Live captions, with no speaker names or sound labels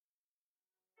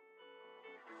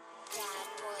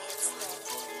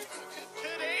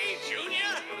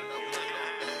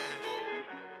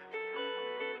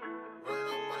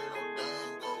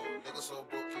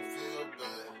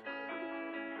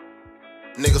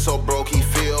Nigga so broke he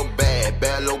feel bad.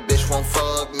 Bad little bitch won't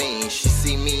fuck me. She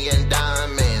see me in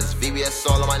diamonds, VVS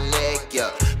all on my neck, yeah.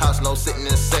 House no sitting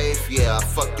in safe, yeah. I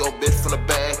fuck your bitch from the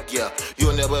back, yeah.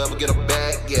 You'll never ever get her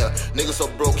back, yeah. Nigga so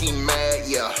broke he mad,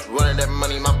 yeah. Running that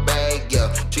money in my bag,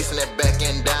 yeah. Chasing that back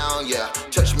and down, yeah.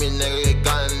 Touch me, nigga, get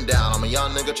gunned down. I'm a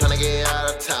young nigga tryna get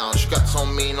out of town. Straps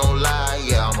on me, no lie,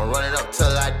 yeah. I'ma run it up till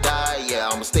I die, yeah.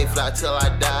 I'ma stay fly till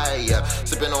I die, yeah.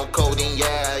 Sipping on codeine,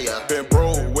 yeah, yeah. Been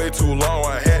broke way too long,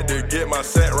 I had to get my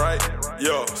set right.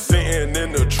 Yo, sitting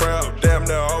in the trap, damn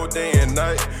near all day and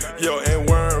night. Yo, ain't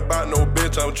worrying about no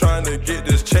bitch, I'm trying to get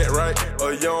this check right.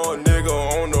 A young nigga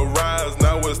on the rise,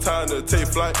 now it's time to take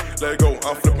flight. Let go,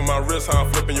 I'm flipping my wrist,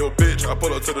 I'm flipping your bitch. I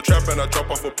pull up to the trap and I drop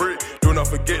off a brick. Do not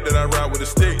forget that I ride with a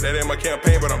stick. That ain't my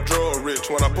campaign, but I'm drug rich.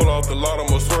 When I pull off the lot,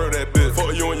 I'ma swerve that bitch.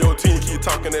 Fuck you and your team, keep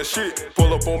talking that shit.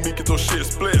 Pull up on me, get your shit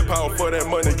split. Power for that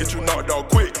money, get you knocked out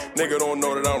quick. Nigga don't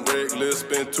know that I'm reckless.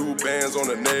 Spend 2 bands on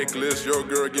a necklace. Your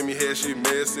girl give me head, she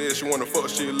messy. She wanna fuck,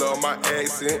 she love my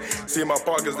accent. See my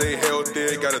pockets, they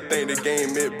healthy. Gotta think the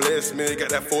game, it bless me. Got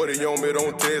that 40 on me,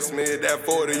 don't test me. That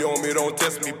 40 on me, don't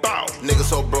test me, bow. Nigga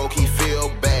so broke, he feel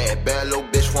bad. Bad little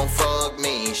bitch won't fuck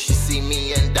me. She see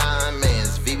me in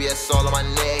diamonds, VVS all on my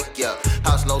neck, yeah.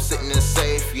 House no sitting in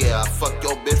safe, yeah. I fuck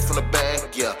your bitch from the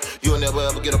back, yeah. You'll never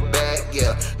ever get her back,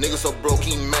 yeah. Nigga so broke,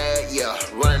 he mad, yeah.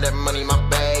 Running that money in my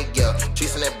bag, yeah.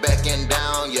 Chasing that back and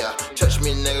down, yeah. Touch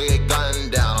me, nigga, get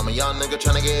gunned down. I'm a young nigga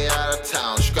tryna get out of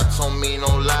town. Straps on me,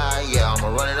 no lie, yeah.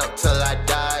 I'ma run it up till I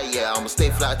die, yeah. I'ma stay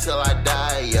fly till I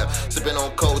die, yeah. Sipping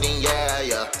on codeine, yeah,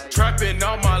 yeah. Trapping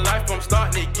all my life, I'm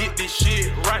starting to get this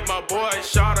shit right. My boy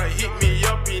Shota hit me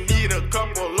up, he need a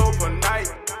couple overnight.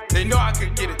 They know I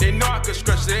could get it, they know I could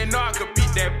stretch it, they know I could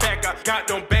beat that back. I got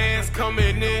them bands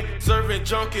coming in, serving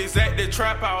junkies at the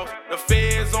trap house. The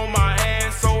feds on my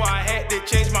ass, so I had to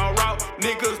change my route.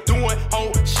 Niggas doing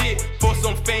whole shit for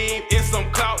some fame and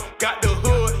some clout. Got the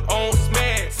hood on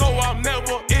smash, so I'm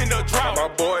never in a drought. My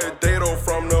boy Dado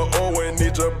from the O and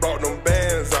he just brought them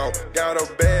bands out. Got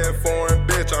a bad foreign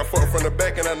bitch, I fuck from the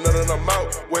back and I nutted them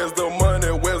out. Where's the money,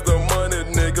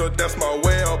 nigga, that's my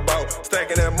way about.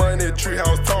 Stacking that money,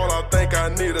 treehouse tall, I think I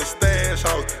need a stash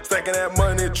house. Stacking that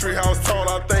money, treehouse tall,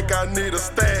 I think I need a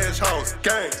stash house.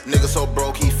 Gang. Nigga so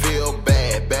broke, he feel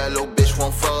bad. Bad little bitch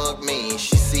won't fuck me.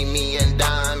 She see me in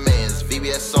diamonds,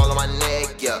 VVS all on my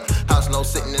neck, yeah. House no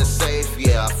sitting in safe,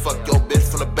 yeah. I fuck your bitch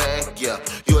from the back, yeah.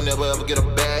 You'll never ever get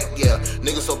her back, yeah.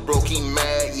 Nigga so broke, he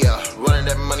mad, yeah. Running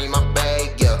that money in my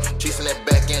bag, yeah. Chasing that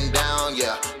back and down,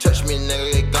 yeah. Touch me,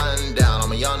 nigga, get gunned down.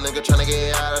 I'm a young nigga tryna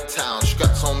get out of town.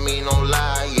 Straps on me, no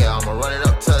lie, yeah. I'ma run it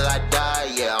up till I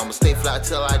die, yeah. I'ma stay fly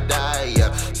till I die.